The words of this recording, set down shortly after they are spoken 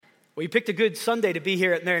Well, you picked a good Sunday to be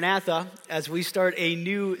here at Maranatha as we start a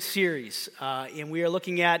new series. And we are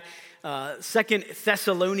looking at 2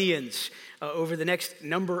 Thessalonians over the next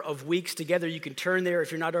number of weeks together. You can turn there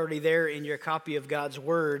if you're not already there in your copy of God's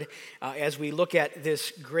Word as we look at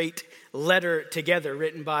this great letter together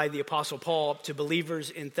written by the Apostle Paul to believers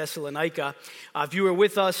in Thessalonica. If you were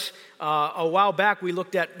with us a while back, we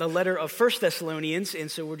looked at the letter of 1 Thessalonians, and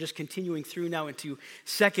so we're just continuing through now into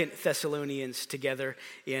 2 Thessalonians together,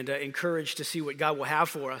 and encouraged to see what God will have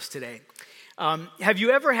for us today. Have you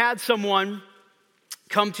ever had someone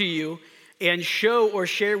come to you and show or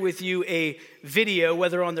share with you a video,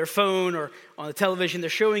 whether on their phone or on the television? They're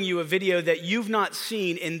showing you a video that you've not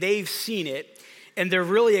seen and they've seen it, and they're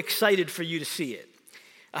really excited for you to see it.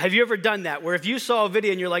 Have you ever done that, where if you saw a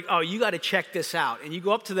video and you're like, oh, you got to check this out, and you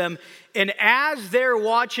go up to them, and as they're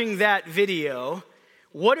watching that video,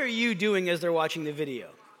 what are you doing as they're watching the video?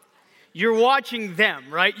 You're watching them,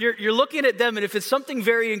 right? You're looking at them, and if it's something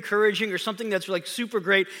very encouraging or something that's like super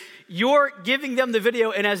great, you're giving them the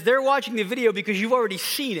video, and as they're watching the video, because you've already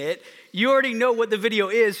seen it, you already know what the video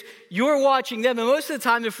is, you're watching them, and most of the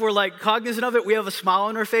time, if we're like cognizant of it, we have a smile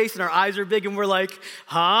on our face, and our eyes are big, and we're like,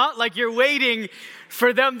 huh? Like you're waiting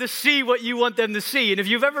for them to see what you want them to see. And if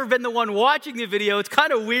you've ever been the one watching the video, it's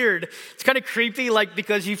kind of weird. It's kind of creepy, like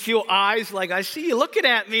because you feel eyes, like I see you looking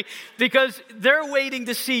at me, because they're waiting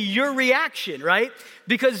to see your reaction, right?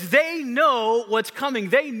 Because they know what's coming.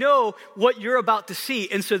 They know what you're about to see.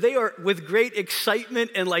 And so they are with great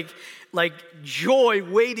excitement and like joy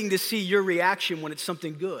waiting to see your reaction when it's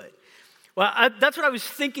something good. Well, that's what I was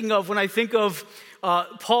thinking of when I think of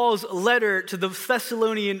Paul's letter to the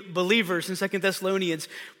Thessalonian believers in 2 Thessalonians.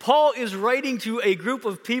 Paul is writing to a group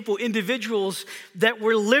of people, individuals that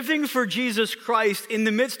were living for Jesus Christ in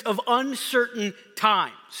the midst of uncertain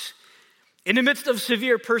times, in the midst of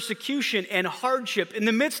severe persecution and hardship, in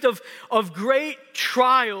the midst of great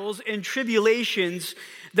trials and tribulations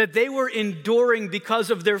that they were enduring because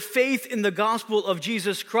of their faith in the gospel of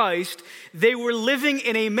Jesus Christ. They were living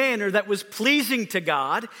in a manner that was pleasing to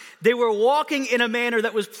God. They were walking in a manner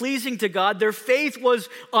that was pleasing to God. Their faith was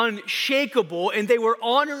unshakable, and they were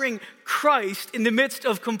honoring Christ in the midst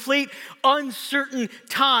of complete uncertain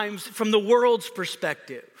times from the world's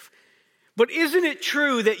perspective. But isn't it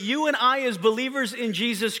true that you and I, as believers in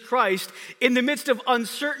Jesus Christ, in the midst of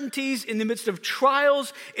uncertainties, in the midst of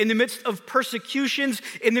trials, in the midst of persecutions,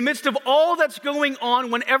 in the midst of all that's going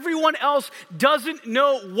on, when everyone else doesn't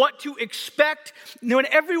know what to expect, when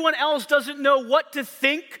everyone else doesn't know what to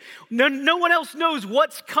think, no one else knows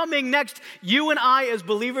what's coming next, you and I, as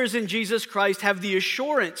believers in Jesus Christ, have the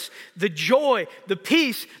assurance, the joy, the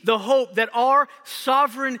peace, the hope that our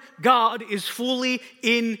sovereign God is fully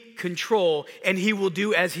in control, and he will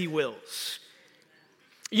do as he wills.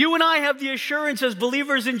 You and I have the assurance as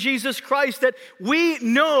believers in Jesus Christ that we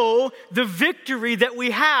know the victory that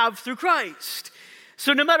we have through Christ.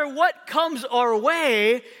 So no matter what comes our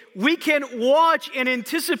way, we can watch and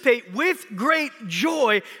anticipate with great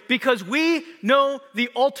joy because we know the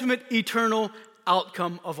ultimate eternal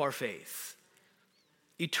outcome of our faith.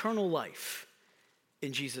 Eternal life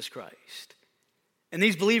in Jesus Christ. And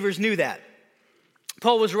these believers knew that.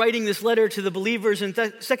 Paul was writing this letter to the believers in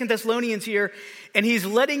 2 Thessalonians here, and he's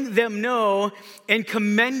letting them know and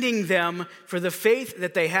commending them for the faith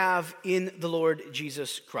that they have in the Lord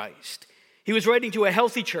Jesus Christ. He was writing to a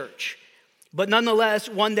healthy church, but nonetheless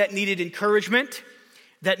one that needed encouragement,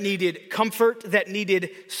 that needed comfort, that needed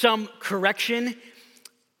some correction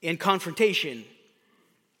and confrontation.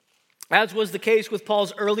 As was the case with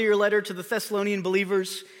Paul's earlier letter to the Thessalonian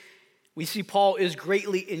believers, we see Paul is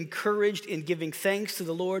greatly encouraged in giving thanks to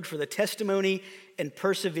the Lord for the testimony and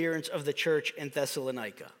perseverance of the church in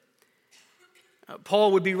Thessalonica.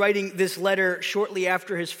 Paul would be writing this letter shortly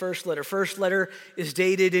after his first letter. First letter is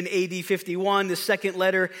dated in AD 51. The second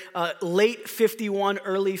letter, late 51,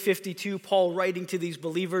 early 52. Paul writing to these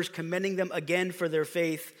believers, commending them again for their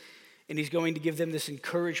faith. And he's going to give them this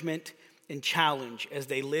encouragement and challenge as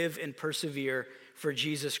they live and persevere for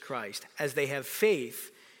Jesus Christ, as they have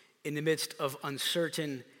faith in the midst of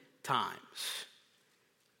uncertain times.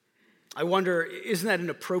 I wonder, isn't that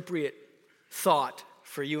an appropriate thought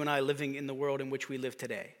for you and I living in the world in which we live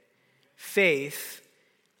today? Faith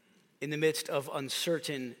in the midst of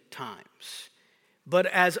uncertain times. But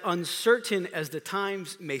as uncertain as the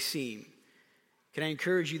times may seem, can I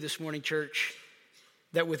encourage you this morning, church,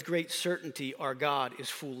 that with great certainty our God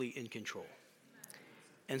is fully in control.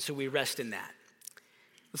 And so we rest in that.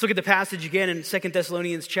 Let's look at the passage again in 2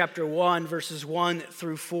 Thessalonians chapter 1, verses 1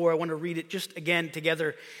 through 4. I want to read it just again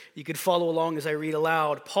together. You could follow along as I read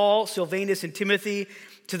aloud. Paul, Silvanus, and Timothy,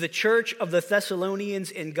 to the church of the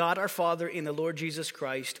Thessalonians in God our Father and the Lord Jesus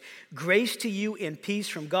Christ, grace to you and peace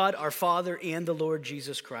from God our Father and the Lord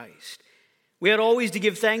Jesus Christ. We ought always to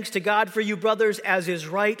give thanks to God for you, brothers, as is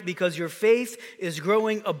right, because your faith is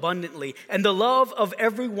growing abundantly, and the love of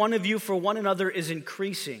every one of you for one another is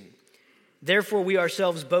increasing. Therefore, we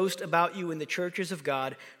ourselves boast about you in the churches of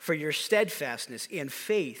God for your steadfastness and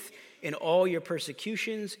faith in all your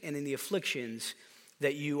persecutions and in the afflictions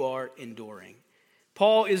that you are enduring.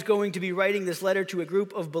 Paul is going to be writing this letter to a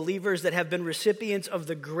group of believers that have been recipients of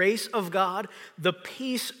the grace of God, the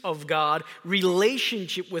peace of God,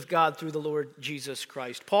 relationship with God through the Lord Jesus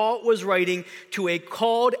Christ. Paul was writing to a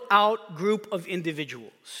called out group of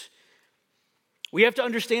individuals. We have to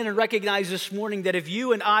understand and recognize this morning that if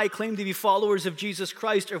you and I claim to be followers of Jesus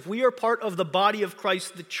Christ, or if we are part of the body of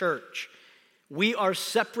Christ, the church, we are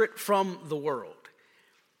separate from the world.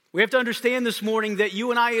 We have to understand this morning that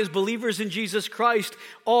you and I as believers in Jesus Christ,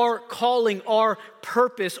 our calling, our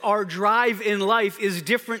purpose, our drive in life is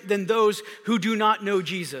different than those who do not know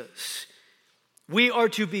Jesus. We are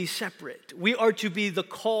to be separate. We are to be the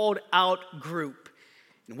called out group.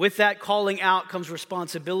 And with that calling out comes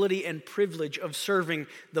responsibility and privilege of serving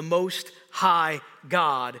the Most High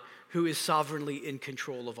God who is sovereignly in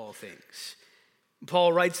control of all things.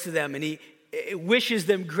 Paul writes to them and he wishes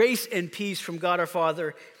them grace and peace from God our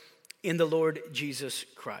Father in the Lord Jesus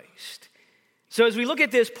Christ. So as we look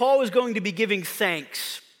at this, Paul is going to be giving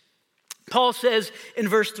thanks. Paul says in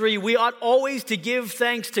verse 3, we ought always to give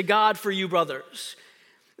thanks to God for you, brothers.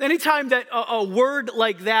 Anytime that a word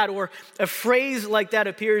like that or a phrase like that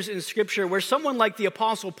appears in Scripture, where someone like the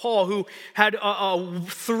Apostle Paul, who had a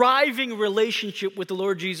thriving relationship with the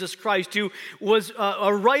Lord Jesus Christ, who was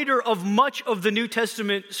a writer of much of the New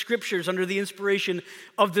Testament Scriptures under the inspiration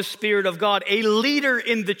of the Spirit of God, a leader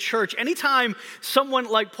in the church, anytime someone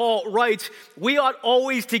like Paul writes, we ought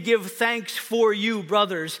always to give thanks for you,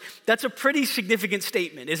 brothers, that's a pretty significant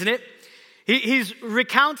statement, isn't it? He's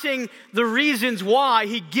recounting the reasons why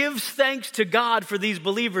he gives thanks to God for these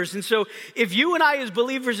believers. And so if you and I as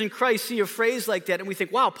believers in Christ see a phrase like that and we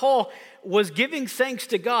think, wow, Paul was giving thanks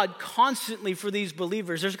to God constantly for these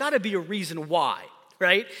believers, there's got to be a reason why,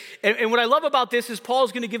 right? And what I love about this is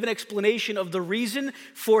Paul's going to give an explanation of the reason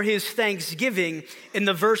for his thanksgiving in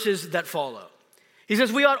the verses that follow. He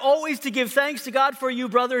says, we ought always to give thanks to God for you,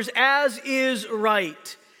 brothers, as is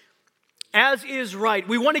right. As is right.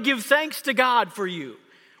 We want to give thanks to God for you.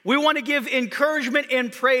 We want to give encouragement and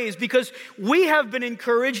praise because we have been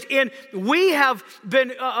encouraged and we have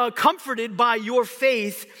been comforted by your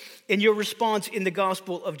faith and your response in the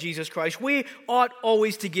gospel of Jesus Christ. We ought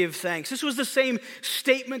always to give thanks. This was the same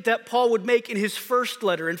statement that Paul would make in his first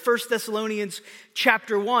letter in 1 Thessalonians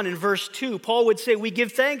chapter 1 and verse 2. Paul would say, we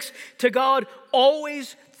give thanks to God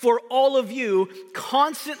always for all of you,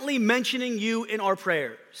 constantly mentioning you in our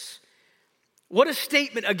prayers. What a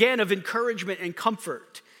statement, again, of encouragement and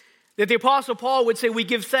comfort. That the Apostle Paul would say, we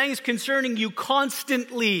give thanks concerning you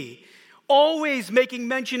constantly, always making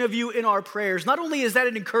mention of you in our prayers. Not only is that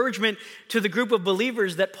an encouragement to the group of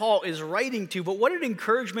believers that Paul is writing to, but what an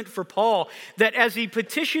encouragement for Paul that as he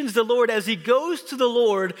petitions the Lord, as he goes to the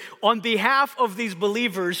Lord on behalf of these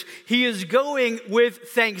believers, he is going with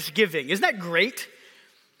thanksgiving. Isn't that great?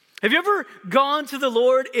 Have you ever gone to the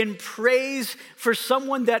Lord in praise for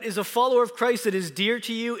someone that is a follower of Christ that is dear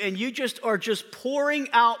to you and you are just pouring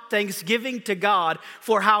out thanksgiving to God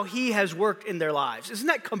for how he has worked in their lives? Isn't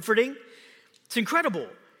that comforting? It's incredible.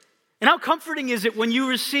 And how comforting is it when you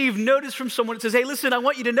receive notice from someone that says, hey, listen, I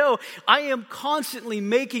want you to know I am constantly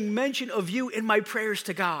making mention of you in my prayers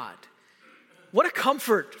to God. What a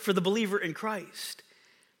comfort for the believer in Christ.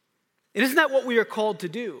 And isn't that what we are called to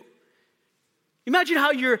do? Imagine how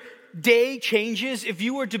your day changes if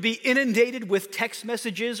you were to be inundated with text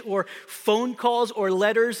messages or phone calls or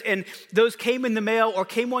letters and those came in the mail or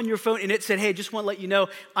came on your phone and it said, hey, just want to let you know,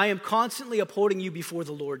 I am constantly upholding you before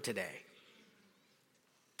the Lord today.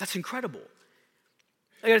 That's incredible.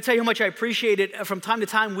 I got to tell you how much I appreciate it. From time to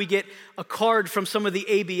time, we get a card from some of the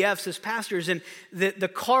ABFs as pastors, and the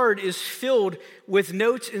card is filled with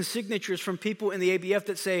notes and signatures from people in the ABF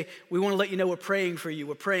that say, we want to let you know we're praying for you,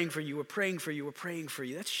 we're praying for you, we're praying for you, we're praying for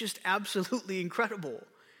you. That's just absolutely incredible.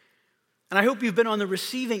 And I hope you've been on the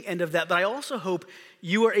receiving end of that, but I also hope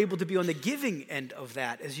you are able to be on the giving end of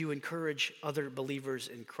that as you encourage other believers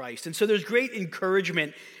in Christ. And so there's great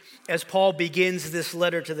encouragement as Paul begins this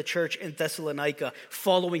letter to the church in Thessalonica,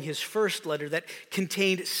 following his first letter that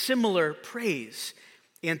contained similar praise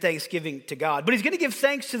and thanksgiving to God. But he's going to give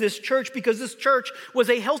thanks to this church because this church was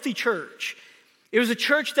a healthy church. It was a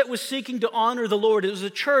church that was seeking to honor the Lord. It was a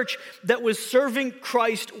church that was serving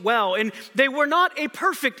Christ well. And they were not a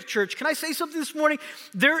perfect church. Can I say something this morning?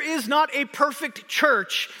 There is not a perfect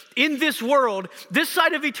church in this world. This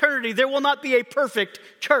side of eternity, there will not be a perfect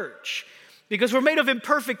church because we're made of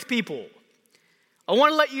imperfect people. I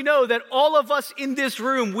want to let you know that all of us in this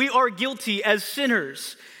room, we are guilty as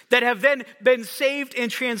sinners that have then been saved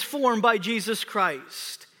and transformed by Jesus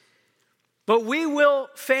Christ. But we will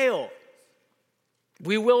fail.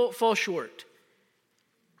 We will fall short,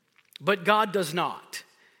 but God does not.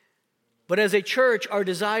 But as a church, our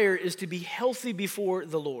desire is to be healthy before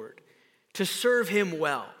the Lord, to serve him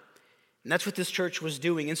well. And that's what this church was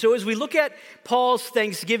doing. And so as we look at Paul's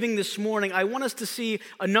thanksgiving this morning, I want us to see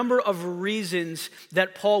a number of reasons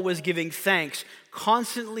that Paul was giving thanks,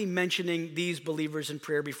 constantly mentioning these believers in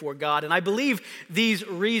prayer before God. And I believe these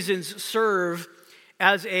reasons serve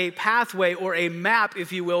as a pathway or a map,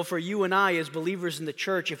 if you will, for you and I as believers in the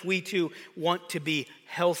church, if we too want to be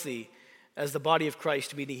healthy as the body of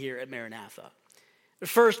Christ meeting here at Maranatha.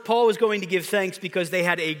 First, Paul was going to give thanks because they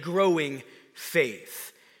had a growing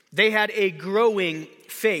faith. They had a growing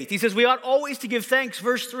faith. He says, we ought always to give thanks,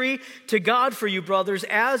 verse 3, to God for you, brothers,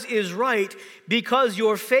 as is right, because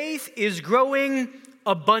your faith is growing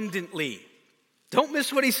abundantly. Don't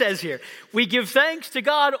miss what he says here. We give thanks to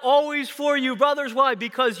God always for you, brothers. Why?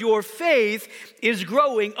 Because your faith is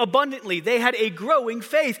growing abundantly. They had a growing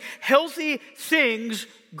faith. Healthy things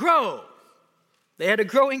grow. They had a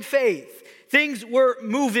growing faith. Things were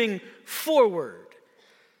moving forward.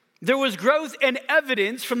 There was growth and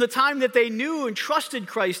evidence from the time that they knew and trusted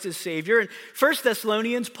Christ as Savior. In 1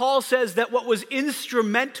 Thessalonians, Paul says that what was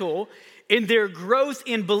instrumental in their growth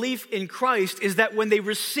in belief in Christ is that when they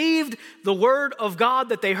received the word of God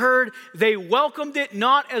that they heard, they welcomed it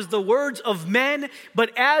not as the words of men, but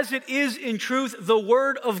as it is in truth, the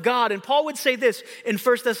word of God. And Paul would say this in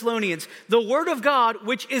 1 Thessalonians, the word of God,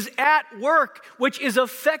 which is at work, which is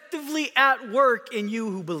effectively at work in you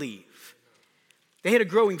who believe. They had a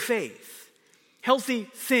growing faith. Healthy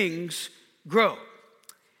things grow.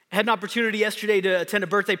 I had an opportunity yesterday to attend a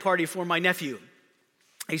birthday party for my nephew.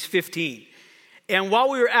 He's 15. And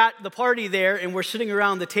while we were at the party there and we're sitting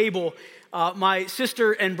around the table, my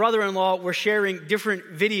sister and brother-in-law were sharing different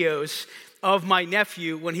videos of my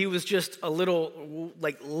nephew when he was just a little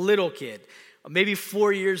kid, maybe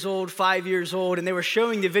 4 years old, 5 years old. And they were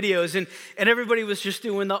showing the videos and everybody was just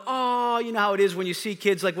doing the, oh, you know how it is when you see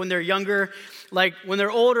kids like when they're younger. Like when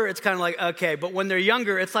they're older, it's kind of like, okay. But when they're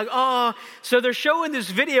younger, it's like, oh. So they're showing this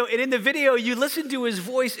video. And in the video, you listen to his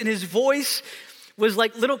voice and his voice was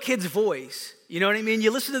like little kid's voice. You know what I mean?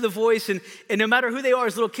 You listen to the voice and no matter who they are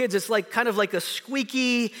as little kids, it's like kind of like a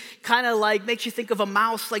squeaky, kind of like makes you think of a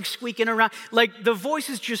mouse like squeaking around. Like the voice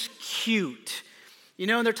is just cute. You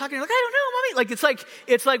know, and they're talking like, I don't know, mommy. Like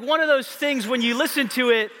it's like one of those things when you listen to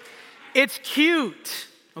it, it's cute,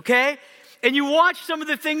 okay? And you watch some of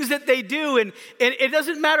the things that they do and it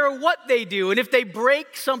doesn't matter what they do. And if they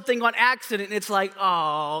break something on accident, it's like,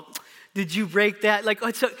 oh, did you break that?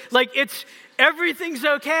 It's everything's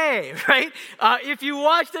okay, right? If you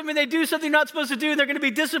watch them and they do something you're not supposed to do and they're going to be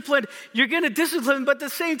disciplined, you're going to discipline them. But at the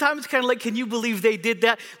same time, it's kind of like, can you believe they did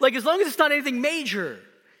that? Like as long as it's not anything major.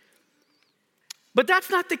 But that's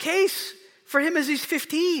not the case for him as he's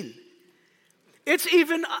 15. It's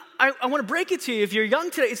even, I want to break it to you, if you're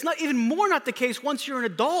young today, it's not even more not the case once you're an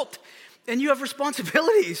adult and you have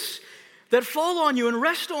responsibilities that fall on you and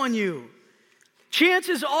rest on you.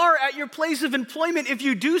 Chances are at your place of employment, if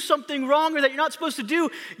you do something wrong or that you're not supposed to do,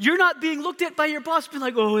 you're not being looked at by your boss being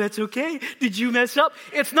like, oh, that's okay. Did you mess up?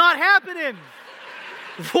 It's not happening.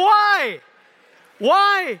 Why?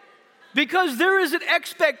 Why? Because there is an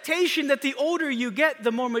expectation that the older you get,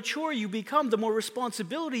 the more mature you become, the more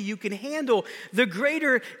responsibility you can handle, the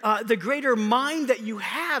greater mind that you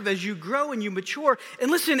have as you grow and you mature.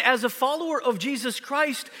 And listen, as a follower of Jesus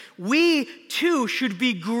Christ, we too should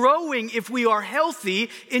be growing if we are healthy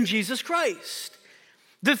in Jesus Christ.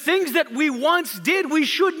 The things that we once did, we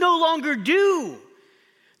should no longer do.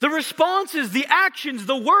 The responses, the actions,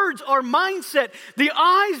 the words, our mindset, the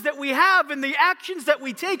eyes that we have and the actions that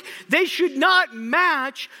we take, they should not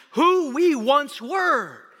match who we once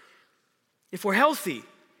were. If we're healthy,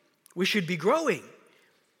 we should be growing.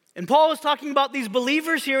 And Paul is talking about these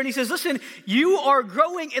believers here and he says, listen, you are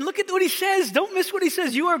growing. And look at what he says. Don't miss what he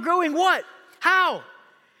says. You are growing what? How?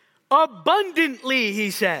 Abundantly, he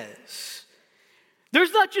says.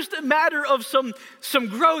 There's not just a matter of some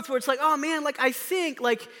growth where it's like, oh man, like I think,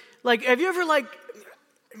 like have you ever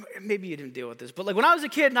maybe you didn't deal with this, but like when I was a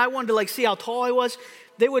kid and I wanted to like see how tall I was,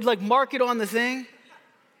 they would like mark it on the thing.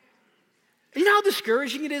 You know how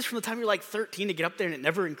discouraging it is from the time you're like 13 to get up there and it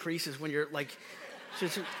never increases when you're like,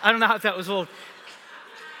 I don't know how that was old.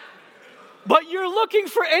 But you're looking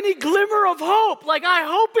for any glimmer of hope. Like, I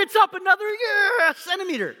hope it's up another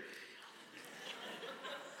centimeter.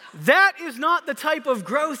 That is not the type of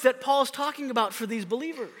growth that Paul's talking about for these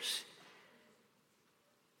believers.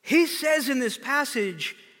 He says in this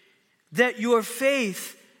passage that your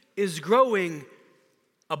faith is growing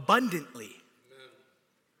abundantly.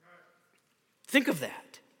 Think of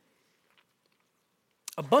that.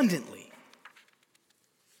 Abundantly.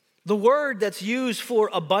 The word that's used for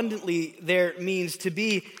abundantly there means to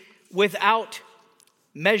be without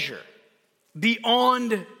measure.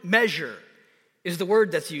 Beyond measure is the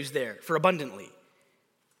word that's used there for abundantly.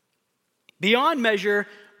 Beyond measure,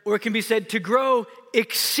 or it can be said to grow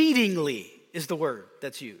exceedingly, is the word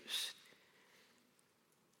that's used.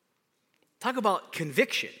 Talk about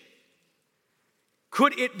conviction.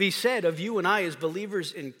 Could it be said of you and I as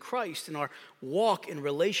believers in Christ, in our walk in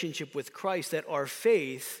relationship with Christ, that our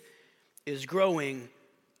faith is growing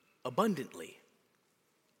abundantly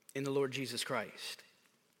in the Lord Jesus Christ?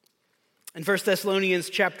 In 1 Thessalonians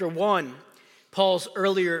chapter 1, Paul's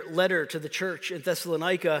earlier letter to the church in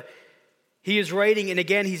Thessalonica, he is writing, and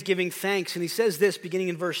again he's giving thanks, and he says this beginning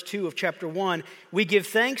in verse 2 of chapter 1, we give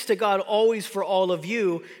thanks to God always for all of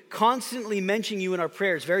you, constantly mentioning you in our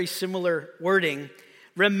prayers, very similar wording,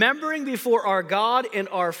 remembering before our God and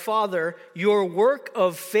our Father your work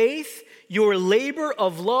of faith, your labor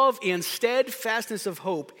of love, and steadfastness of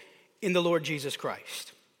hope in the Lord Jesus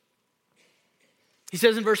Christ. He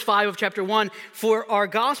says in verse 5 of chapter 1, for our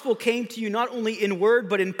gospel came to you not only in word,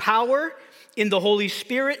 but in power, in the Holy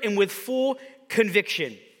Spirit, and with full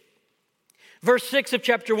conviction. Verse 6 of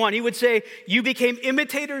chapter 1, he would say, you became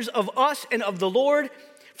imitators of us and of the Lord,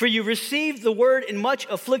 for you received the word in much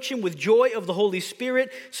affliction with joy of the Holy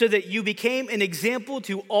Spirit, so that you became an example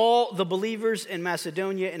to all the believers in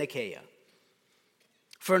Macedonia and Achaia.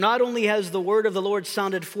 For not only has the word of the Lord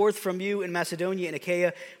sounded forth from you in Macedonia and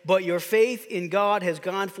Achaia, but your faith in God has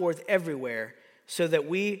gone forth everywhere, so that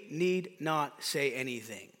we need not say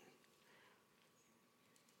anything.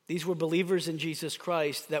 These were believers in Jesus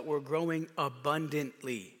Christ that were growing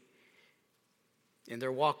abundantly in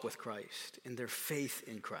their walk with Christ, in their faith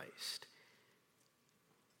in Christ.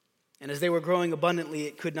 And as they were growing abundantly,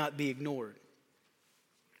 it could not be ignored.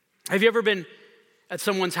 Have you ever been at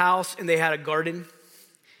someone's house and they had a garden?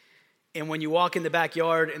 And when you walk in the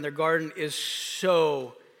backyard and their garden is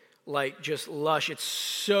so like just lush, it's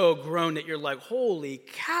so grown that you're like, holy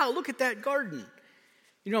cow, look at that garden.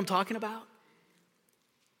 You know what I'm talking about?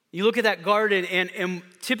 You look at that garden and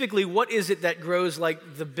typically what is it that grows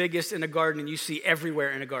like the biggest in a garden and you see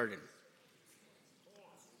everywhere in a garden?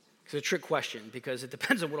 It's a trick question because it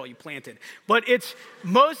depends on what all you planted. But it's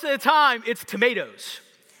most of the time it's tomatoes.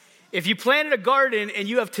 If you planted a garden and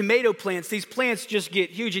you have tomato plants, these plants just get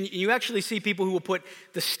huge. And you actually see people who will put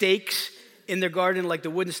the stakes in their garden, like the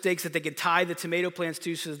wooden stakes that they can tie the tomato plants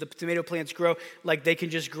to so the tomato plants grow, like they can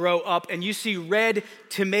just grow up. And you see red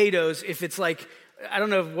tomatoes, if it's like, I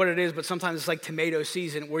don't know what it is, but sometimes it's like tomato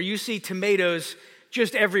season, where you see tomatoes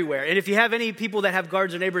just everywhere. And if you have any people that have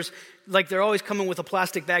gardens or neighbors, like they're always coming with a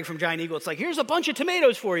plastic bag from Giant Eagle. It's like, here's a bunch of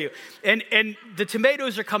tomatoes for you. And the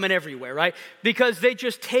tomatoes are coming everywhere, right? Because they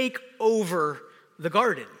just take over the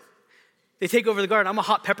garden. They take over the garden. I'm a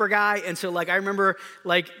hot pepper guy, and so like I remember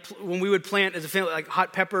like when we would plant as a family like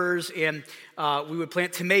hot peppers, and we would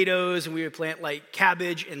plant tomatoes, and we would plant like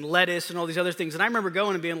cabbage and lettuce and all these other things. And I remember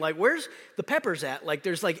going and being like, "Where's the peppers at?" Like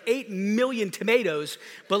there's like 8 million tomatoes,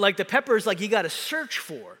 but like the peppers like you got to search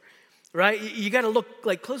for, right? You got to look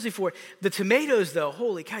like closely for it. The tomatoes though,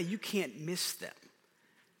 holy cow, you can't miss them.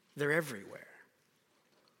 They're everywhere.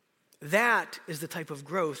 That is the type of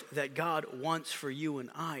growth that God wants for you and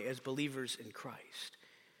I as believers in Christ.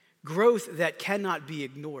 Growth that cannot be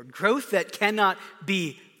ignored. Growth that cannot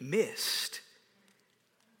be missed.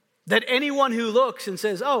 That anyone who looks and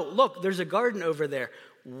says, oh, look, there's a garden over there.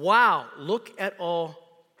 Wow, look at all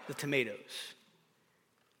the tomatoes.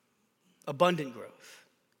 Abundant growth.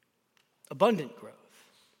 Abundant growth.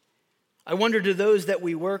 I wonder, to those that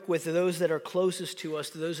we work with, to those that are closest to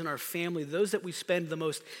us, to those in our family, those that we spend the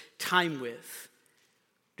most time with,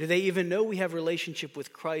 do they even know we have a relationship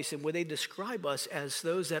with Christ? And would they describe us as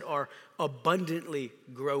those that are abundantly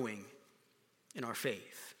growing in our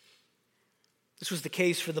faith? This was the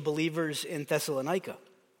case for the believers in Thessalonica.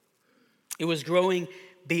 It was growing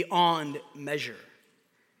beyond measure.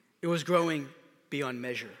 It was growing beyond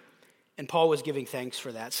measure. And Paul was giving thanks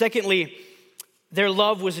for that. Secondly, their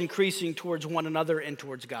love was increasing towards one another and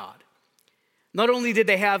towards God. Not only did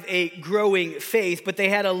they have a growing faith, but they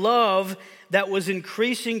had a love that was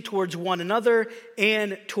increasing towards one another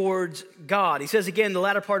and towards God. He says again in the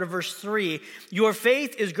latter part of verse 3, your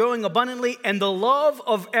faith is growing abundantly, and the love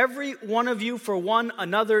of every one of you for one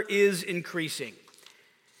another is increasing.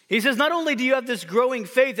 He says not only do you have this growing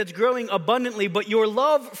faith that's growing abundantly, but your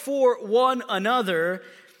love for one another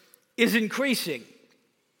is increasing.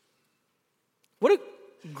 What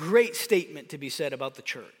a great statement to be said about the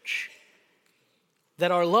church.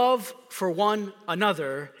 That our love for one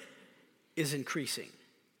another is increasing.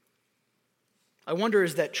 I wonder,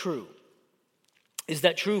 is that true? Is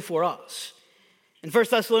that true for us? In 1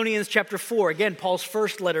 Thessalonians chapter 4, again, Paul's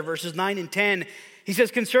first letter, verses 9 and 10, he says,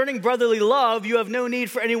 concerning brotherly love, you have no need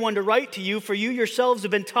for anyone to write to you, for you yourselves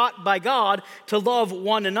have been taught by God to love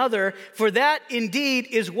one another, for that indeed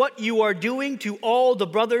is what you are doing to all the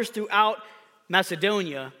brothers throughout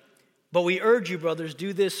Macedonia. But we urge you, brothers,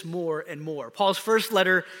 do this more and more. Paul's first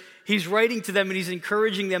letter, he's writing to them and he's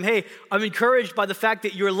encouraging them. Hey, I'm encouraged by the fact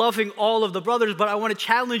that you're loving all of the brothers, but I want to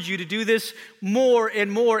challenge you to do this more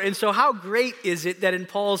and more. And so how great is it that in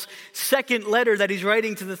Paul's second letter that he's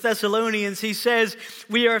writing to the Thessalonians, he says,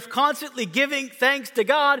 we are constantly giving thanks to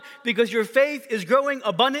God because your faith is growing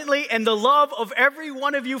abundantly and the love of every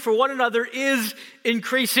one of you for one another is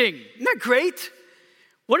increasing. Isn't that great?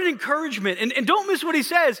 What an encouragement. And don't miss what he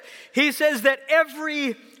says. He says that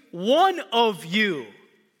every one of you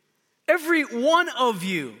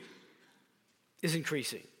is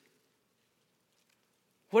increasing.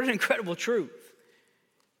 What an incredible truth.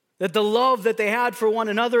 That the love that they had for one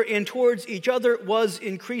another and towards each other was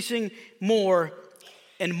increasing more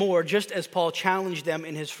and more, just as Paul challenged them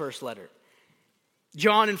in his first letter.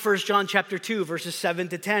 John in 1 John chapter 2, verses 7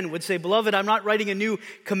 to 10 would say, beloved, I'm not writing a new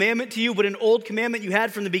commandment to you, but an old commandment you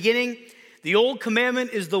had from the beginning. The old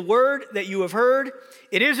commandment is the word that you have heard.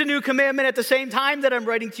 It is a new commandment at the same time that I'm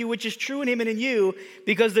writing to you, which is true in him and in you,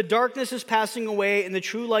 because the darkness is passing away and the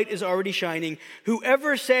true light is already shining.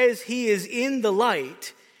 Whoever says he is in the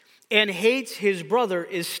light and hates his brother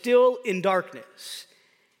is still in darkness.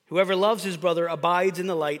 Whoever loves his brother abides in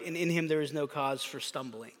the light, and in him there is no cause for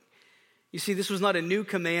stumbling. You see, this was not a new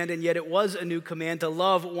command, and yet it was a new command to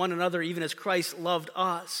love one another even as Christ loved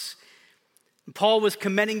us. And Paul was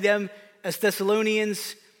commending them as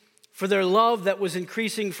Thessalonians for their love that was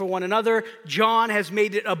increasing for one another. John has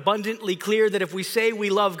made it abundantly clear that if we say we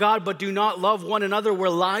love God but do not love one another, we're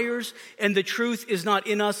liars, and the truth is not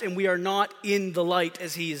in us, and we are not in the light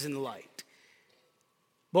as he is in the light.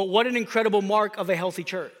 But what an incredible mark of a healthy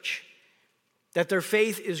church, that their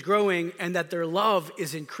faith is growing and that their love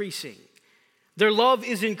is increasing. Their love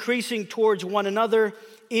is increasing towards one another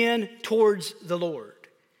and towards the Lord.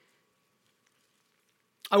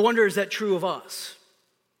 I wonder, is that true of us?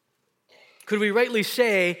 Could we rightly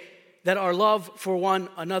say that our love for one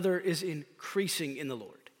another is increasing in the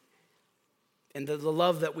Lord? And that the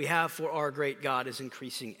love that we have for our great God is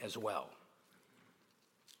increasing as well?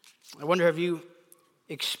 I wonder, have you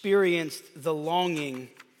experienced the longing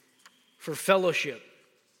for fellowship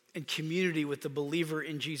and community with the believer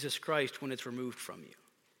in Jesus Christ when it's removed from you?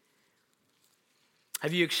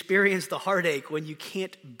 Have you experienced the heartache when you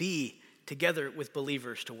can't be together with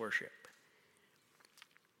believers to worship?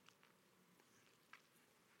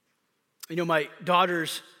 You know, my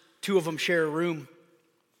daughters, two of them share a room,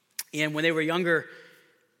 and when they were younger,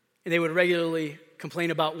 they would regularly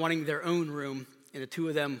complain about wanting their own room, and the two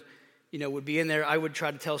of them, would be in there. I would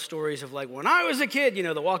try to tell stories of like, when I was a kid,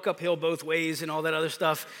 the walk uphill both ways and all that other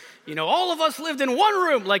stuff. All of us lived in one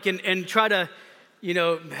room, and try to,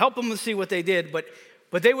 help them see what they did.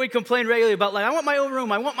 But they would complain regularly about like, I want my own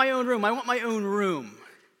room, I want my own room, I want my own room.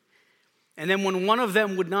 And then when one of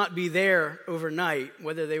them would not be there overnight,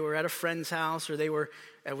 whether they were at a friend's house or they were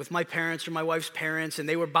with my parents or my wife's parents, and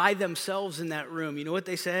they were by themselves in that room, you know what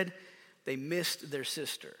they said? They missed their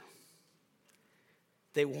sister.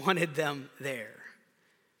 They wanted them there.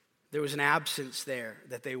 There was an absence there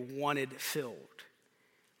that they wanted filled.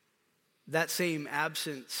 That same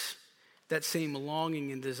absence, that same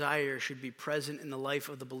longing and desire should be present in the life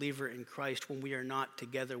of the believer in Christ when we are not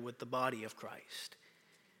together with the body of Christ.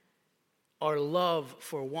 Our love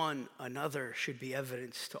for one another should be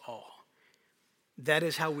evidence to all. That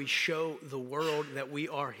is how we show the world that we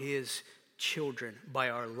are his children, by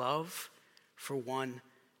our love for one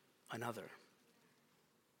another.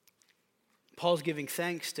 Paul's giving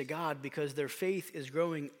thanks to God because their faith is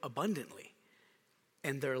growing abundantly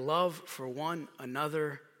and their love for one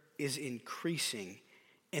another is increasing,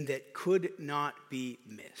 and that could not be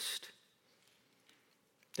missed.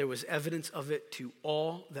 There was evidence of it to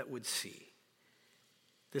all that would see.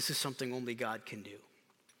 This is something only God can do.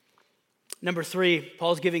 Number 3,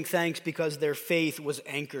 Paul's giving thanks because their faith was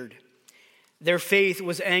anchored. Their faith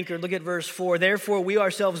was anchored. Look at verse 4. Therefore, we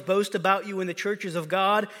ourselves boast about you in the churches of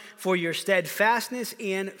God for your steadfastness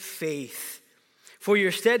and faith. For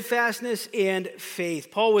your steadfastness and faith.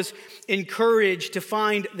 Paul was encouraged to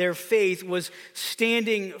find their faith was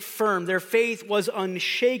standing firm. Their faith was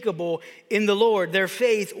unshakable in the Lord. Their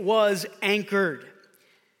faith was anchored.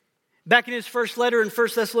 Back in his first letter in 1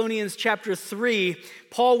 Thessalonians chapter 3,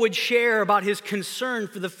 Paul would share about his concern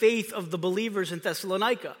for the faith of the believers in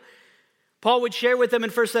Thessalonica. Paul would share with them in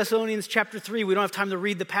 1 Thessalonians chapter 3. We don't have time to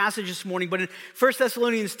read the passage this morning, but in 1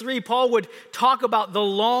 Thessalonians 3, Paul would talk about the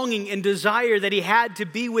longing and desire that he had to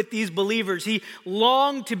be with these believers. He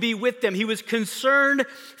longed to be with them. He was concerned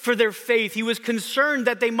for their faith. He was concerned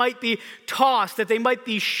that they might be tossed, that they might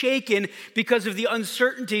be shaken because of the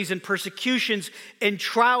uncertainties and persecutions and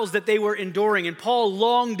trials that they were enduring. And Paul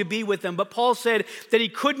longed to be with them, but Paul said that he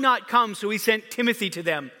could not come, so he sent Timothy to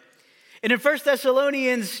them. And in 1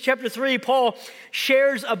 Thessalonians chapter 3, Paul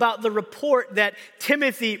shares about the report that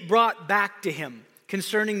Timothy brought back to him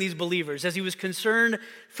concerning these believers as he was concerned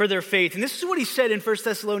for their faith. And this is what he said in 1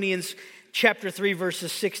 Thessalonians chapter 3,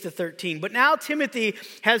 verses 6 to 13. But now Timothy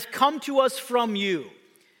has come to us from you.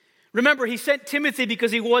 Remember, he sent Timothy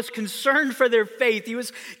because he was concerned for their faith. He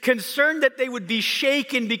was concerned that they would be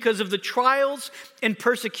shaken because of the trials and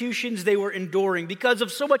persecutions they were enduring, because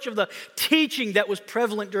of so much of the teaching that was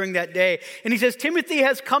prevalent during that day. And he says, Timothy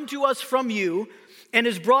has come to us from you and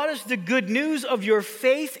has brought us the good news of your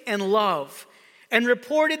faith and love, and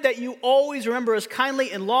reported that you always remember us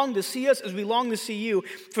kindly and long to see us as we long to see you.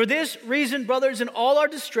 For this reason, brothers, in all our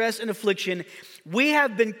distress and affliction, we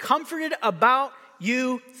have been comforted about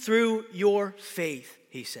you through your faith,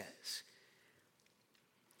 he says.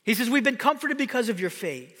 He says, we've been comforted because of your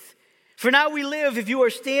faith. For now we live if you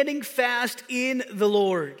are standing fast in the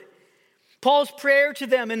Lord. Paul's prayer to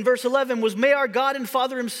them in verse 11 was, may our God and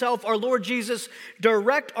Father himself, our Lord Jesus,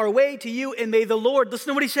 direct our way to you, and may the Lord, listen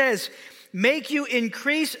to what he says, make you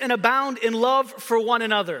increase and abound in love for one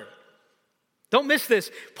another. Don't miss this.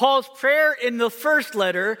 Paul's prayer in the first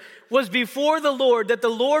letter was before the Lord, that the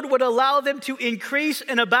Lord would allow them to increase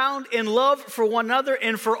and abound in love for one another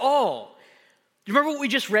and for all. Do you remember what we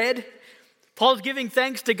just read? Paul's giving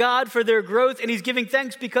thanks to God for their growth, and he's giving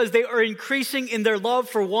thanks because they are increasing in their love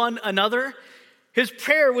for one another. His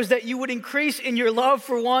prayer was that you would increase in your love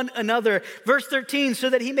for one another. Verse 13, so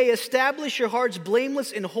that he may establish your hearts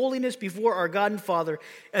blameless in holiness before our God and Father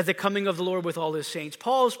at the coming of the Lord with all his saints.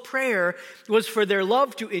 Paul's prayer was for their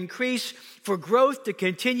love to increase, for growth to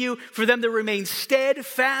continue, for them to remain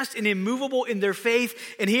steadfast and immovable in their faith.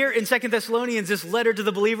 And here in 2 Thessalonians, this letter to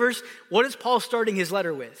the believers, what is Paul starting his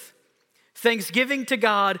letter with? Thanksgiving to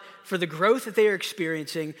God for the growth that they are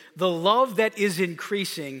experiencing, the love that is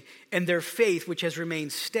increasing, and their faith which has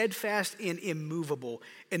remained steadfast and immovable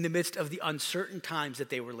in the midst of the uncertain times that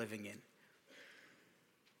they were living in.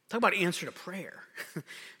 Talk about answer to prayer.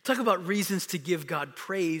 Talk about reasons to give God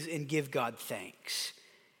praise and give God thanks.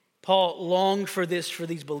 Paul longed for this for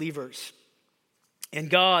these believers. And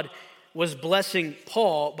God was blessing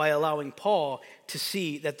Paul by allowing Paul to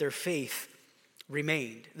see that their faith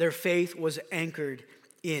remained. Their faith was anchored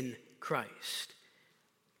in Christ.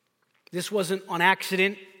 This wasn't on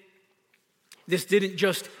accident. This didn't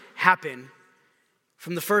just happen.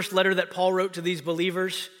 From the first letter that Paul wrote to these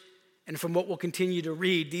believers, and from what we'll continue to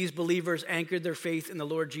read, these believers anchored their faith in the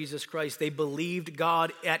Lord Jesus Christ. They believed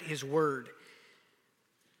God at his word.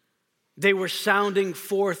 They were sounding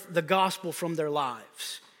forth the gospel from their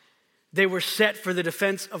lives. They were set for the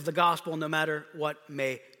defense of the gospel no matter what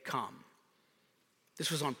may come. This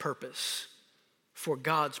was on purpose, for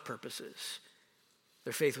God's purposes.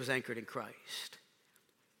 Their faith was anchored in Christ.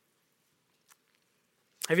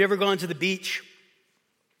 Have you ever gone to the beach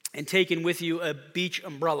and taken with you a beach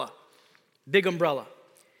umbrella, big umbrella,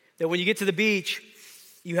 that when you get to the beach,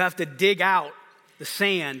 you have to dig out the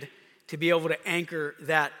sand to be able to anchor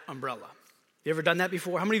that umbrella? You ever done that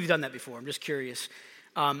before? How many of you have done that before? I'm just curious.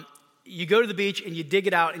 You go to the beach and you dig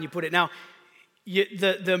it out and you put it. Now,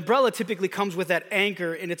 the umbrella typically comes with that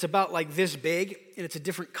anchor, and it's about like this big, and it's a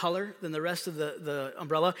different color than the rest of the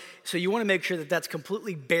umbrella. So you want to make sure that that's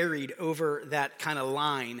completely buried over that kind of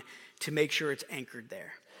line to make sure it's anchored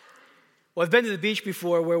there. Well, I've been to the beach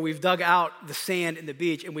before where we've dug out the sand in the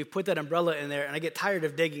beach, and we've put that umbrella in there, and I get tired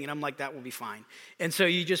of digging, and I'm like, that will be fine. And so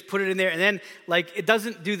you just put it in there, and then like it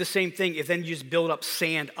doesn't do the same thing if then you just build up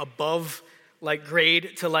sand above like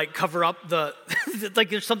grade to like cover up the,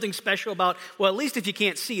 like there's something special about, well, at least if you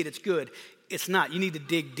can't see it, it's good. It's not. You need to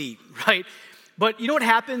dig deep, right? But you know what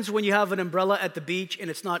happens when you have an umbrella at the beach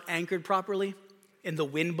and it's not anchored properly and the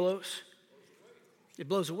wind blows? It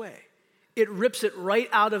blows away. It rips it right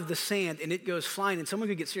out of the sand and it goes flying, and someone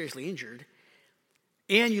could get seriously injured,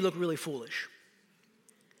 and you look really foolish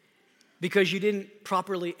because you didn't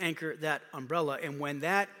properly anchor that umbrella, and when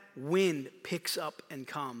that wind picks up and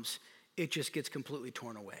comes, it just gets completely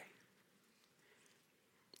torn away.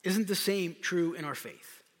 Isn't the same true in our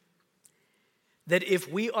faith? That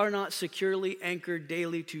if we are not securely anchored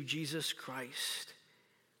daily to Jesus Christ,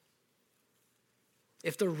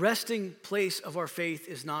 if the resting place of our faith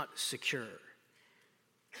is not secure,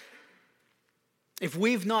 if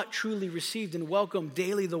we've not truly received and welcomed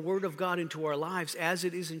daily the Word of God into our lives as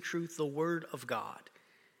it is in truth the Word of God,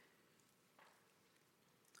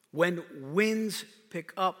 when winds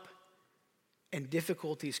pick up and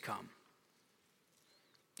difficulties come,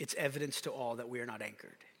 it's evidence to all that we are not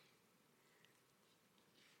anchored.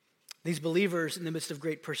 These believers, in the midst of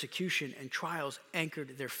great persecution and trials,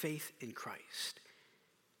 anchored their faith in Christ.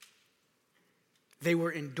 They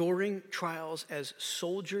were enduring trials as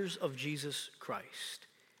soldiers of Jesus Christ.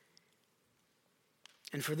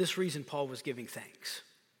 And for this reason, Paul was giving thanks.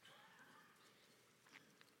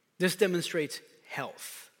 This demonstrates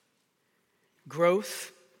health,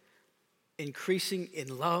 growth, increasing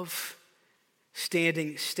in love,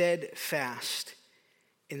 standing steadfast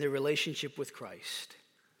in their relationship with Christ.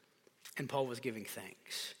 And Paul was giving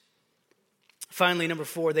thanks. Finally, number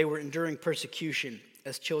 4, they were enduring persecution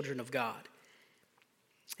as children of God.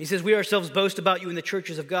 He says, we ourselves boast about you in the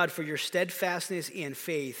churches of God for your steadfastness and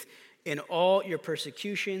faith in all your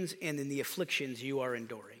persecutions and in the afflictions you are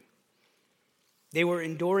enduring. They were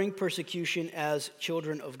enduring persecution as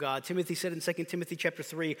children of God. Timothy said in 2 Timothy chapter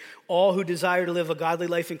 3, all who desire to live a godly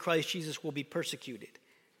life in Christ Jesus will be persecuted.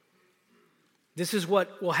 This is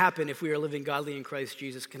what will happen if we are living godly in Christ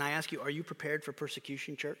Jesus. Can I ask you, are you prepared for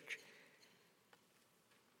persecution, church?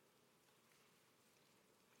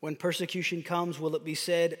 When persecution comes, will it be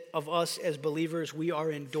said of us as believers, we are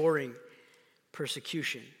enduring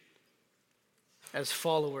persecution as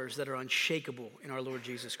followers that are unshakable in our Lord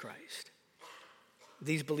Jesus Christ?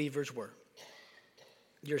 These believers were.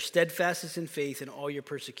 Your steadfastness in faith in all your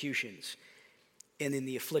persecutions and in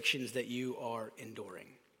the afflictions that you are enduring.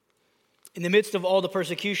 In the midst of all the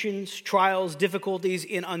persecutions, trials, difficulties,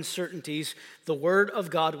 and uncertainties, the word of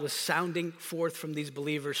God was sounding forth from these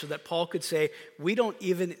believers so that Paul could say, we don't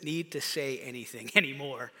even need to say anything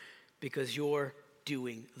anymore because you're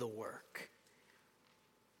doing the work.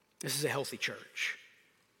 This is a healthy church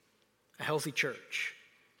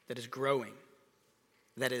that is growing,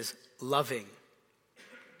 that is loving,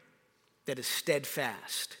 that is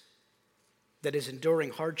steadfast, that is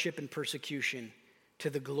enduring hardship and persecution to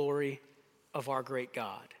the glory of our great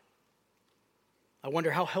God. I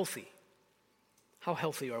wonder how healthy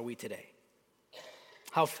are we today?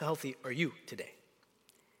 How healthy are you today?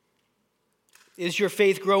 Is your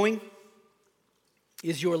faith growing?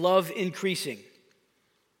 Is your love increasing?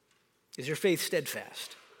 Is your faith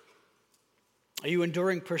steadfast? Are you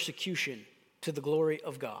enduring persecution to the glory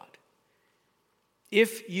of God?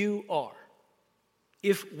 If we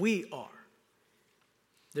are,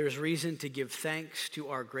 there is reason to give thanks to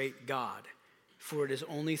our great God, for it is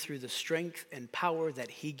only through the strength and power that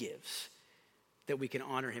he gives that we can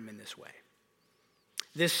honor him in this way.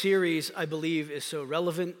 This series, I believe, is so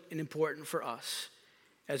relevant and important for us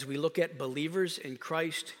as we look at believers in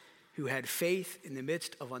Christ who had faith in the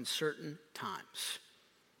midst of uncertain times.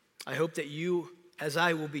 I hope that you, as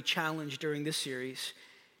I, will be challenged during this series,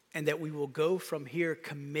 and that we will go from here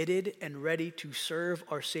committed and ready to serve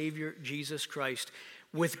our Savior, Jesus Christ,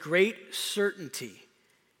 with great certainty,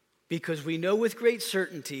 because we know with great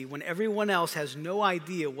certainty when everyone else has no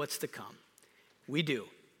idea what's to come, we do.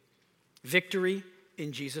 Victory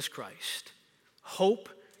in Jesus Christ, hope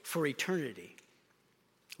for eternity,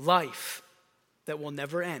 life that will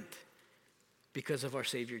never end because of our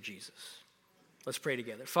Savior Jesus. Let's pray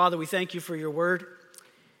together. Father, we thank you for your word.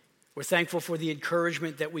 We're thankful for the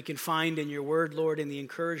encouragement that we can find in your word, Lord, and the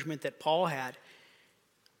encouragement that Paul had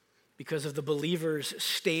because of the believers'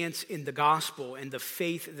 stance in the gospel and the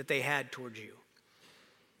faith that they had towards you.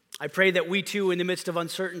 I pray that we too, in the midst of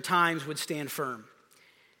uncertain times, would stand firm.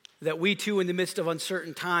 That we too, in the midst of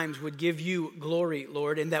uncertain times, would give you glory,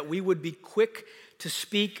 Lord, and that we would be quick to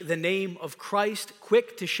speak the name of Christ,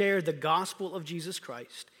 quick to share the gospel of Jesus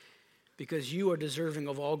Christ, because you are deserving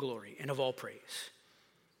of all glory and of all praise.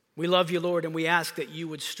 We love you, Lord, and we ask that you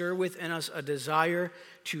would stir within us a desire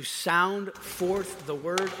to sound forth the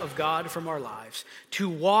word of God from our lives, to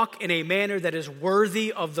walk in a manner that is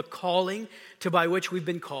worthy of the calling to by which we've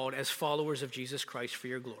been called as followers of Jesus Christ for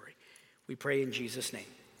your glory. We pray in Jesus' name.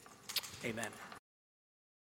 Amen.